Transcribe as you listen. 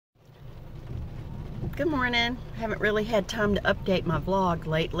Good morning. Haven't really had time to update my vlog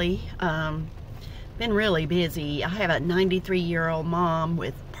lately. Been really busy. I have a 93-year-old mom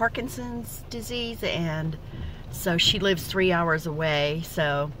with Parkinson's disease, and so she lives 3 hours away.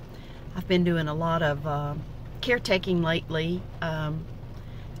 So I've been doing a lot of caretaking lately.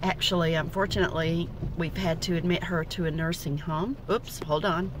 Actually, unfortunately, we've had to admit her to a nursing home. Oops, hold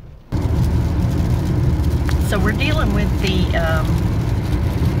on. So we're dealing with the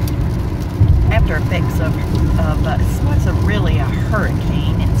after effects of what's really a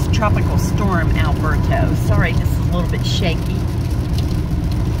hurricane. It's Tropical Storm Alberto. Sorry, this is a little bit shaky.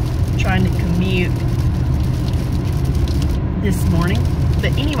 Trying to commute this morning.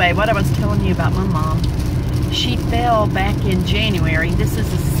 But anyway, what I was telling you about my mom, she fell back in January. This is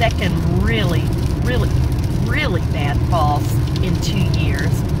the second really bad fall in 2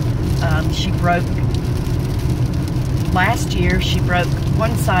 years. She broke, last year she broke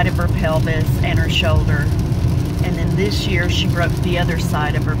one side of her pelvis and her shoulder, and then this year she broke the other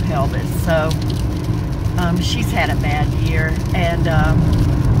side of her pelvis. So she's had a bad year, and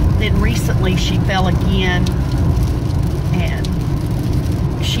then recently she fell again, and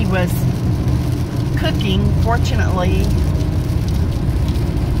she was cooking. Fortunately,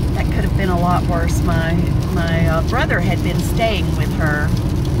 that could have been a lot worse. My brother had been staying with her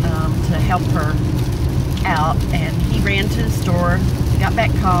to help her out, and he ran to the store, got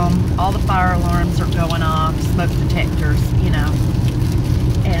back home. All the fire alarms are going off, smoke detectors, you know.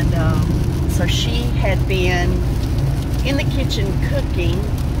 And so she had been in the kitchen cooking,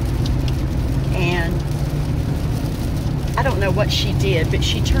 and I don't know what she did, but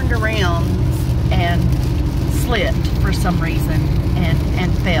she turned around and slipped for some reason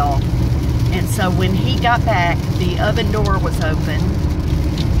and fell. And so when he got back, the oven door was open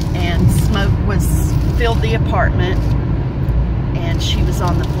and smoke was filled the apartment, and she was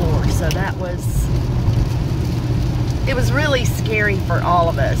on the floor. So it was really scary for all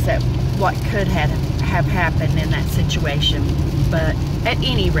of us at what could have happened in that situation. But at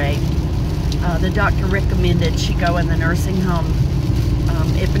any rate, the doctor recommended she go in the nursing home,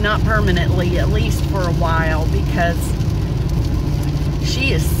 if not permanently, at least for a while, because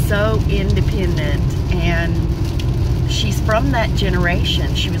she is so independent, and she's from that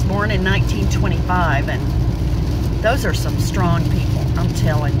generation. She was born in 1925, and those are some strong people, I'm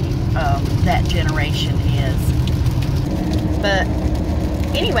telling you. That generation is. But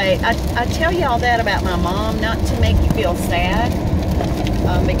anyway, I tell you all that about my mom, not to make you feel sad,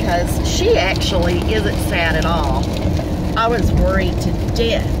 because she actually isn't sad at all. I was worried to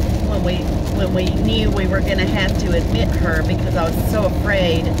death when we knew we were going to have to admit her, because I was so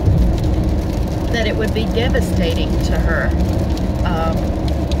afraid that it would be devastating to her.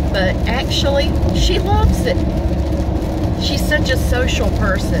 But actually, she loves it. She's such a social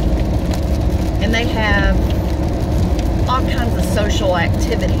person, and they have all kinds of social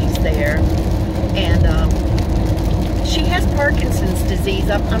activities there. And she has Parkinson's disease.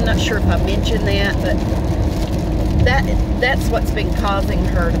 I'm not sure if I mentioned that, but that's what's been causing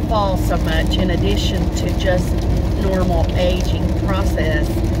her to fall so much, in addition to just normal aging process.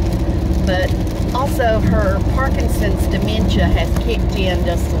 But also her Parkinson's dementia has kicked in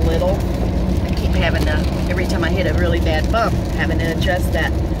just a little. I keep having to, every time I hit a really bad bump, having to adjust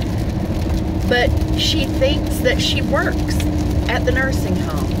that. But she thinks that she works at the nursing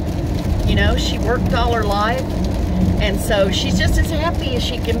home. You know, she worked all her life, and so she's just as happy as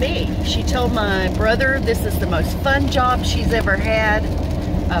she can be. She told my brother this is the most fun job she's ever had.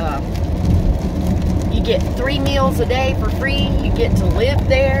 You get 3 meals a day for free. You get to live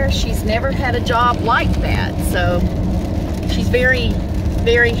there. She's never had a job like that. So she's very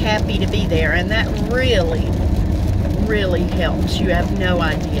happy to be there. And that really helps. You have no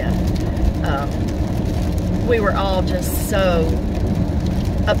idea. We were all just so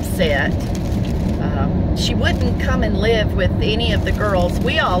upset. She wouldn't come and live with any of the girls.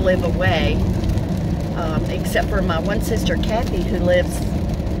 We all live away, except for my one sister, Kathy, who lives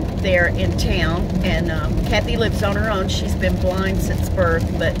there in town. And Kathy lives on her own. She's been blind since birth,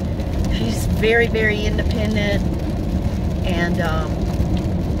 but she's very independent, and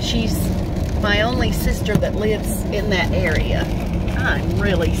she's my only sister that lives in that area. I'm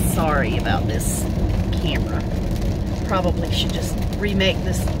really sorry about this camera. Probably should just remake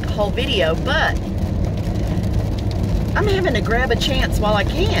this whole video, but I'm having to grab a chance while I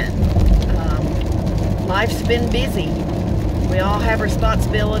can. Life's been busy. We all have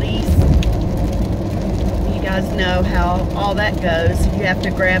responsibilities. You guys know how all that goes. You have to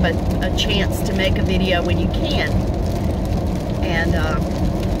grab a chance to make a video when you can. And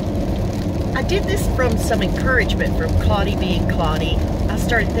I did this from some encouragement from ClaudeeBeingClaudee. I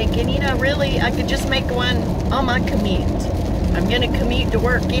started thinking, you know, really, I could just make one on my commute. I'm going to commute to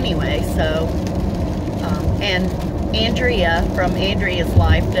work anyway, so, and Andrea from Andrea's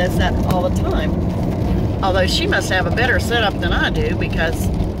Life does that all the time. Although she must have a better setup than I do, because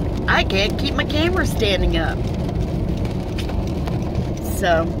I can't keep my camera standing up.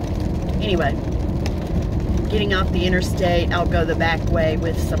 So, anyway, getting off the interstate, I'll go the back way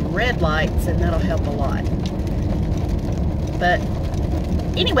with some red lights, and that'll help a lot. But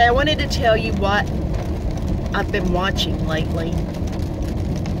anyway, I wanted to tell you what I've been watching lately.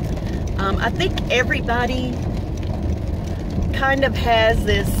 I think everybody kind of has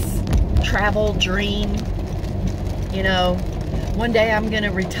this travel dream. You know, one day I'm going to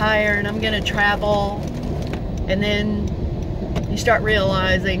retire and I'm going to travel, and then you start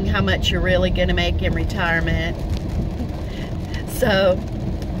realizing how much you're really going to make in retirement. So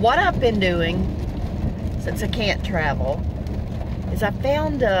what I've been doing, since I can't travel, is I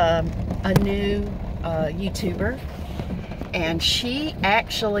found a new YouTuber, and she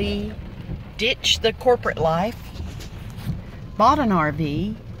actually ditched the corporate life, bought an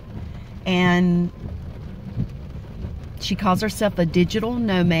RV, and she calls herself a digital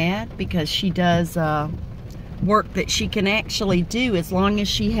nomad because she does work that she can actually do as long as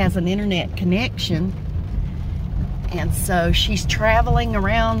she has an internet connection. And so she's traveling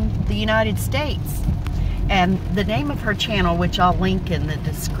around the United States. And the name of her channel, which I'll link in the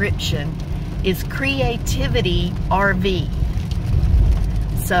description, is CreativityRV.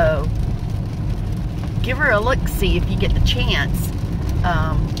 So give her a look-see if you get the chance.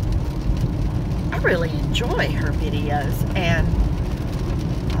 I really enjoy her videos. And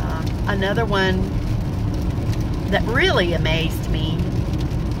another one that really amazed me,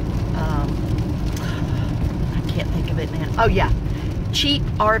 I can't think of it now. Oh yeah,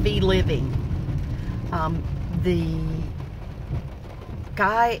 CheapRVLiving. The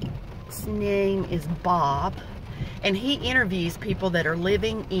guy's name is Bob, and he interviews people that are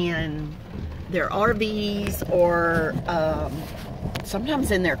living in their RVs, or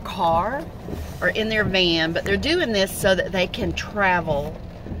sometimes in their car or in their van, but they're doing this so that they can travel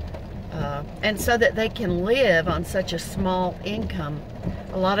and so that they can live on such a small income.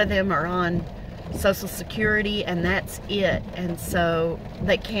 A lot of them are on Social Security, and that's it, and so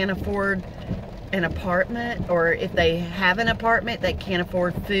they can't afford an apartment, or if they have an apartment, they can't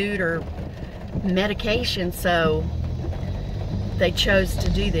afford food or medication, so they chose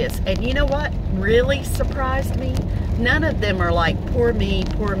to do this. And you know what really surprised me? None of them are like, poor me,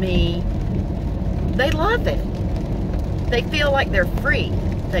 poor me. They love it. They feel like they're free.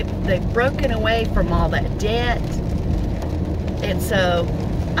 They've broken away from all that debt. And so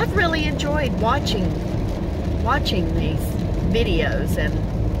I've really enjoyed watching these videos. And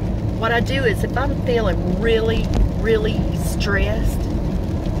what I do is, if I'm feeling really, really stressed,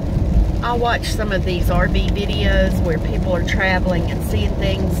 I'll watch some of these RV videos where people are traveling and seeing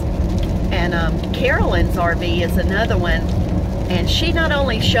things. And Carolyn's RV is another one, and she not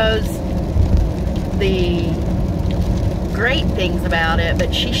only shows the great things about it,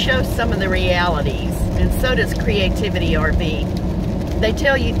 but she shows some of the realities, and so does CreativityRV. They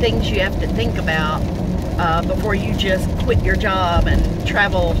tell you things you have to think about before you just quit your job and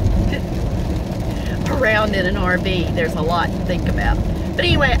travel around in an RV. There's a lot to think about. But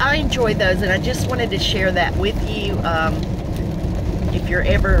anyway, I enjoy those, and I just wanted to share that with you. If you're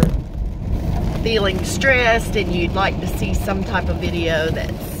ever feeling stressed and you'd like to see some type of video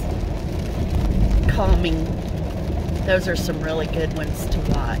that's calming, those are some really good ones to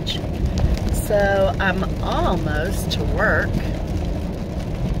watch. So I'm almost to work.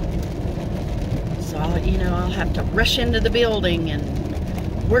 So I'll have to rush into the building and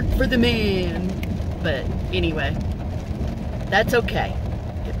work for the man. But anyway, that's okay.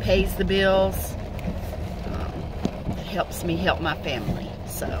 It pays the bills. It helps me help my family.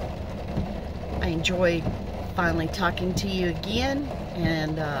 So I enjoyed finally talking to you again.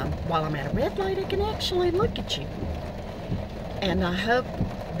 And while I'm at a red light, I can actually look at you. And I hope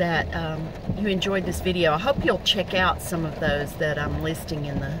that you enjoyed this video. I hope you'll check out some of those that I'm listing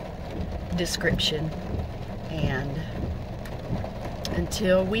in the description. And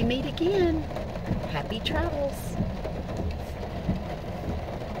until we meet again, happy travels.